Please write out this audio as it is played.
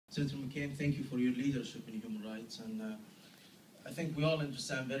Senator McCain, thank you for your leadership in human rights. And I think we all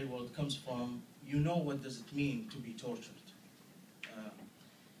understand very well it comes from, you know what does it mean to be tortured.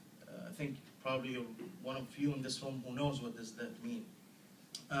 I think probably you're one of you in this room who knows what does that mean.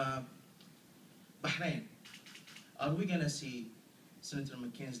 Bahrain, are we going to see Senator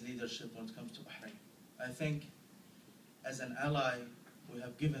McCain's leadership when it comes to Bahrain? I think as an ally, we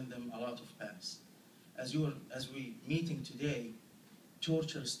have given them a lot of pass. As we meeting today,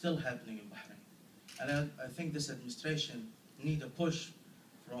 torture is still happening in Bahrain. And I think this administration need a push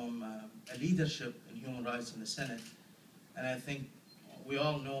from a leadership in human rights in the Senate. And I think we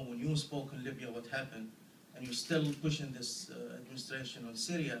all know when you spoke in Libya what happened, and you're still pushing this administration on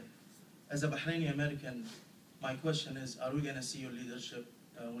Syria. As a Bahraini American, my question is, are we going to see your leadership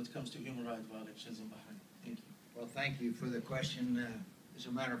when it comes to human rights violations in Bahrain? Thank you. Well, thank you for the question. As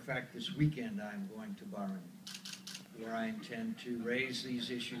a matter of fact, this weekend I'm going to Bahrain, where I intend to raise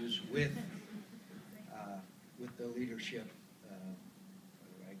these issues with the leadership.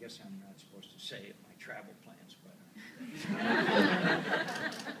 I guess I'm not supposed to say it, my travel plans, but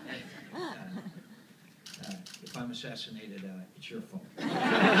if I'm assassinated, it's your fault. And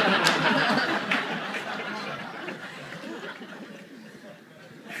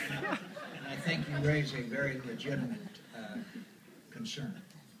I think you raise a very legitimate concern.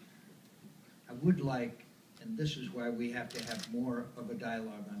 I would like, and this is why we have to have more of a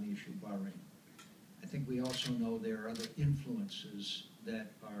dialogue on the issue of Bahrain. I think we also know there are other influences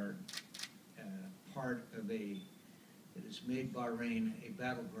that are part of that has made Bahrain a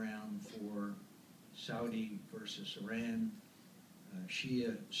battleground for Saudi versus Iran,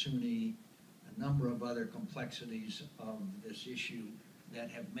 Shia, Sunni, a number of other complexities of this issue that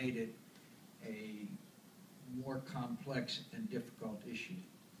have made it a more complex and difficult issue.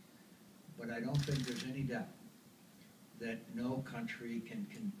 But I don't think there's any doubt that no country can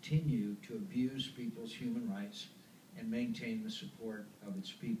continue to abuse people's human rights and maintain the support of its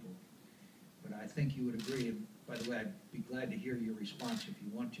people. But I think you would agree, and by the way, I'd be glad to hear your response if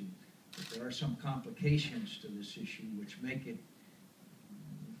you want to, that there are some complications to this issue which make it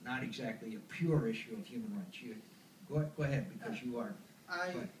not exactly a pure issue of human rights. Go ahead, because you are.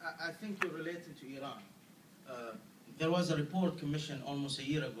 I think you're related to Iran. There was a report commissioned almost a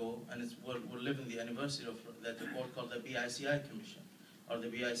year ago, and we're living the anniversary of that report called the BICI Commission, or the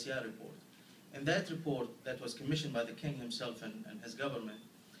BICI report. In that report that was commissioned by the king himself and his government,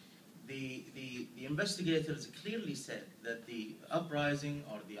 the investigators clearly said that the uprising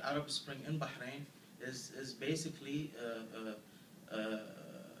or the Arab Spring in Bahrain is basically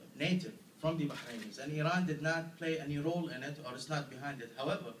native from the Bahrainis, and Iran did not play any role in it or is not behind it.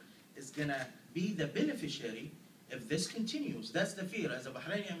 However, it's going to be the beneficiary if this continues. That's the fear. As a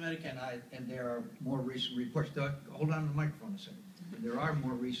Bahraini American, and there are more recent reports. Hold on to the microphone a second. There are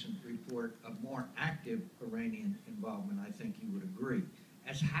more recent reports of more active Iranian involvement, I think you would agree,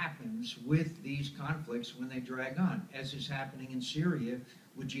 as happens with these conflicts when they drag on, as is happening in Syria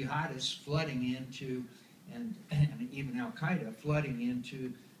with jihadists flooding into, and even Al-Qaeda flooding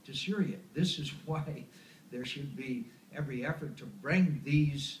into Syria. This is why there should be every effort to bring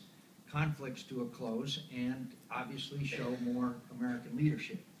these conflicts to a close and obviously show more American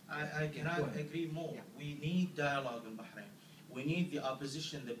leadership. I cannot agree more. Yeah. We need dialogue in Bahrain. We need the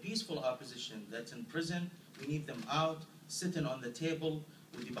opposition, the peaceful opposition that's in prison. We need them out, sitting on the table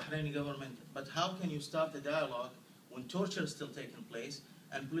with the Bahraini government. But how can you start the dialogue when torture is still taking place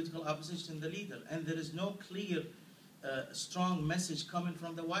and political opposition the leader? And there is no clear, strong message coming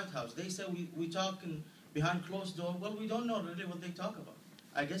from the White House. They say we talk behind closed door. Well, we don't know really what they talk about.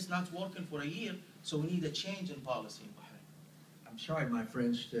 I guess not working for a year, so we need a change in policy in Bahrain. I'm sorry, my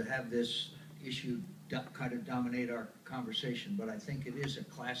friends, to have this issue kind of dominate our conversation, but I think it is a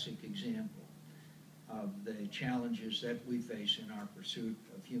classic example of the challenges that we face in our pursuit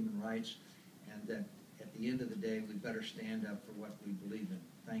of human rights, and that at the end of the day, we better stand up for what we believe in.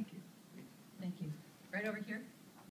 Thank you.